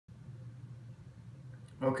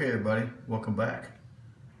Okay everybody, welcome back.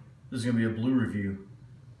 This is going to be a blue review.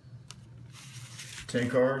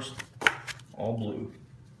 10 cars, all blue.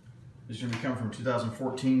 This is going to come from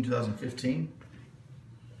 2014, 2015.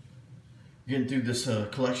 Getting through this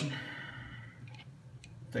collection.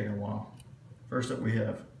 Taking a while. First up we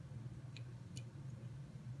have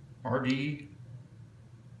RD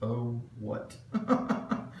what?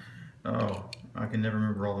 Oh, I can never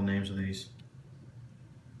remember all the names of these.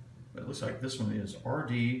 But it looks like this one is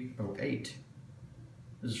RD08.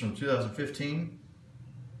 This is from 2015.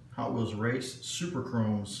 Hot Wheels Race Super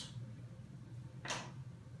Chromes.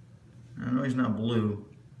 I know he's not blue,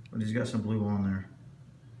 but he's got some blue on there.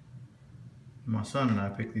 My son and I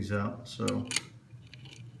picked these out, so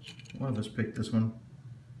one of us picked this one.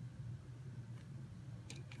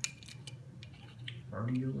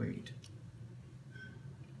 RD08.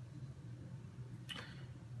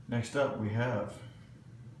 Next up we have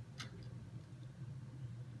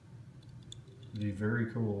the very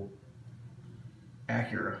cool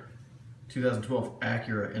Acura, 2012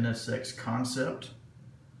 Acura NSX Concept,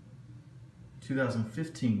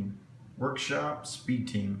 2015 Workshop Speed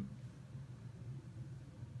Team.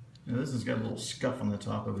 Now this has got a little scuff on the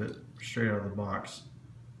top of it, straight out of the box.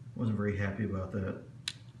 Wasn't very happy about that.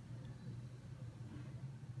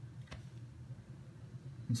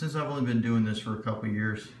 And since I've only been doing this for a couple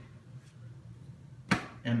years,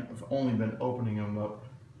 and I've only been opening them up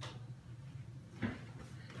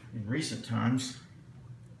in recent times,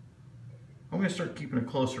 I'm going to start keeping a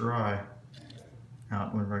closer eye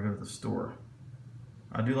out whenever I go to the store.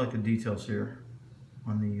 I do like the details here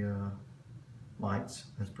on the lights.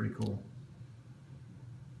 That's pretty cool.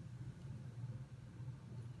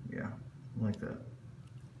 Yeah, I like that.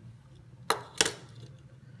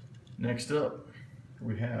 Next up,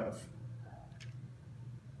 we have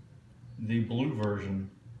the blue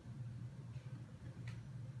version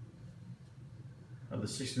of the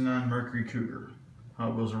 69 Mercury Cougar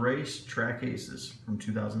Hot Wheels Race Track Aces from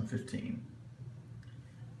 2015.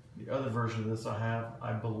 The other version of this I have,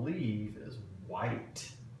 I believe, is white,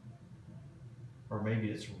 or maybe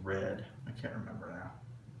it's red. I can't remember now.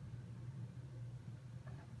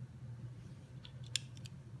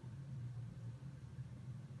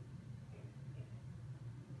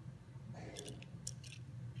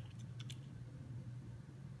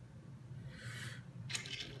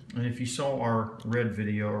 And if you saw our red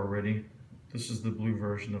video already, this is the blue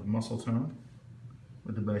version of Muscle Tone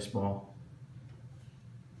with the baseball.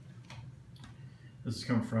 This has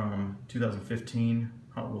come from 2015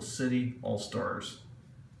 Hot Wheels City All-Stars.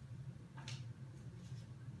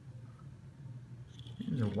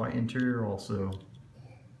 There's a white interior also.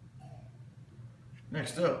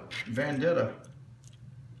 Next up, Vendetta,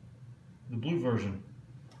 the blue version.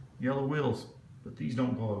 Yellow wheels, but these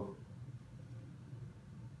don't glow.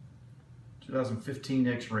 2015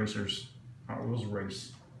 X-Racers Hot Wheels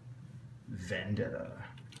Race Vendetta.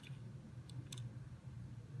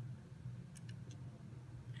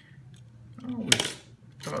 I always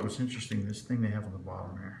thought it was interesting, this thing they have on the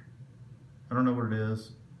bottom here. I don't know what it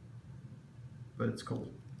is, but it's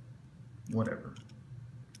cool. Whatever.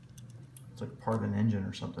 It's like part of an engine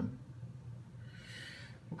or something.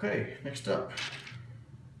 Okay, next up,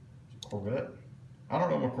 Corvette. I don't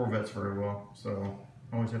know my Corvettes very well, so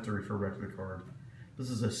I always have to refer back to the card. This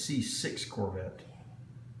is a C6 Corvette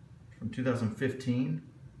from 2015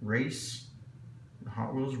 Race, the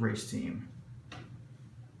Hot Wheels Race Team.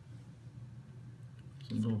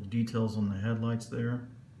 Some little details on the headlights there.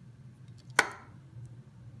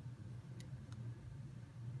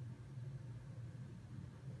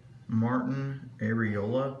 Martin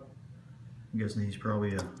Ariola. I'm guessing he's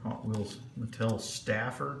probably a Hot Wheels Mattel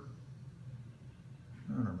staffer.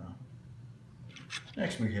 I don't know.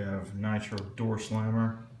 Next we have Nitro Door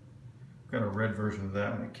Slammer. Got a red version of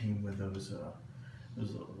that, and it came with those a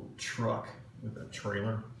little truck with a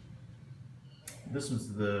trailer. This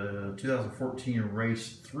was the 2014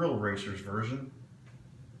 Race Thrill Racers version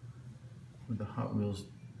with the Hot Wheels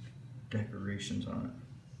decorations on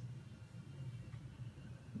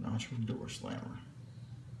it. Nitro Door Slammer.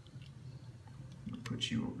 I'll put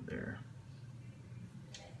you over there.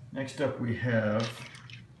 Next up we have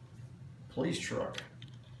Police Truck,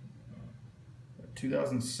 a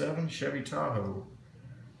 2007 Chevy Tahoe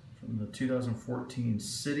from the 2014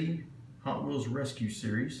 City Hot Wheels Rescue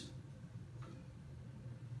Series.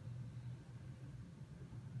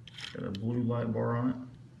 Got a blue light bar on it.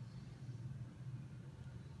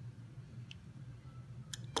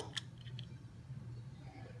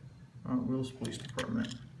 Hot Wheels Police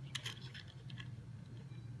Department.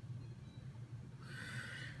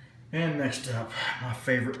 And next up, my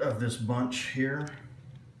favorite of this bunch here,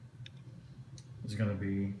 is going to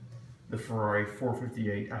be the Ferrari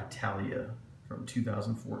 458 Italia from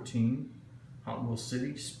 2014 Hot Wheels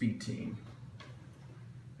City Speed Team.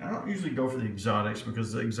 I don't usually go for the exotics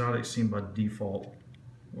because the exotics seem by default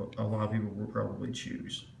what a lot of people will probably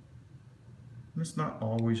choose. And it's not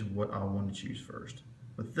always what I want to choose first.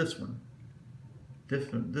 But this one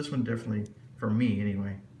definitely, for me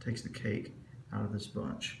anyway, takes the cake out of this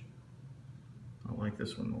bunch. I like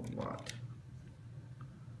this one a lot.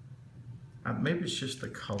 Maybe it's just the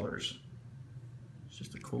colors. It's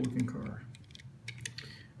just a cool looking car.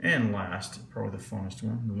 And last, probably the funnest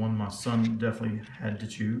one, the one my son definitely had to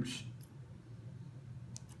choose.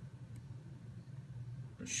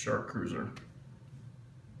 The Shark Cruiser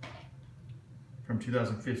from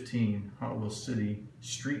 2015 Hot Wheels City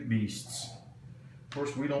Street Beasts. Of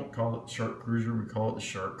course, we don't call it Shark Cruiser, we call it the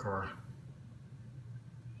Shark Car.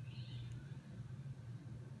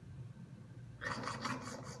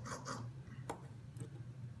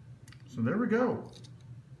 So there we go.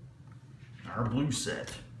 Our blue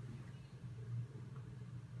set.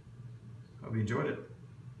 Hope you enjoyed it.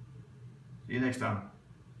 See you next time.